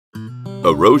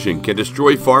Erosion can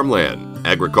destroy farmland,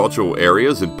 agricultural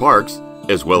areas and parks,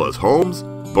 as well as homes,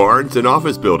 barns, and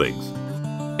office buildings.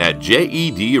 At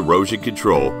J.E.D. Erosion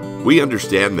Control, we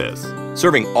understand this.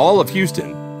 Serving all of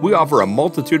Houston, we offer a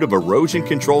multitude of erosion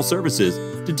control services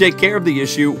to take care of the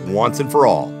issue once and for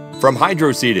all. From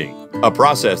hydro seeding, a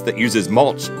process that uses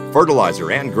mulch,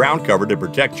 fertilizer, and ground cover to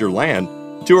protect your land,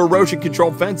 to erosion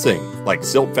control fencing, like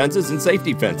silt fences and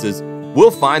safety fences,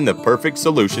 we'll find the perfect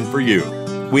solution for you.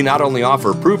 We not only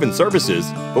offer proven services,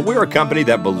 but we're a company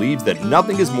that believes that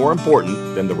nothing is more important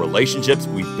than the relationships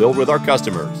we build with our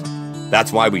customers.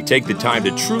 That's why we take the time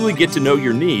to truly get to know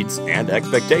your needs and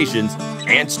expectations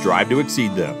and strive to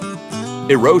exceed them.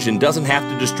 Erosion doesn't have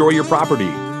to destroy your property.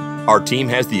 Our team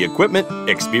has the equipment,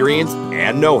 experience,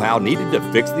 and know-how needed to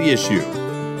fix the issue.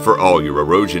 For all your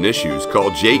erosion issues,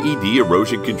 call J.E.D.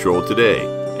 Erosion Control today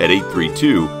at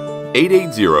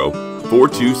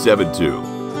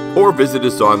 832-880-4272 or visit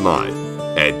us online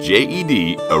at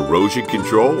JED Erosion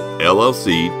Control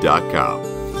LLC.com.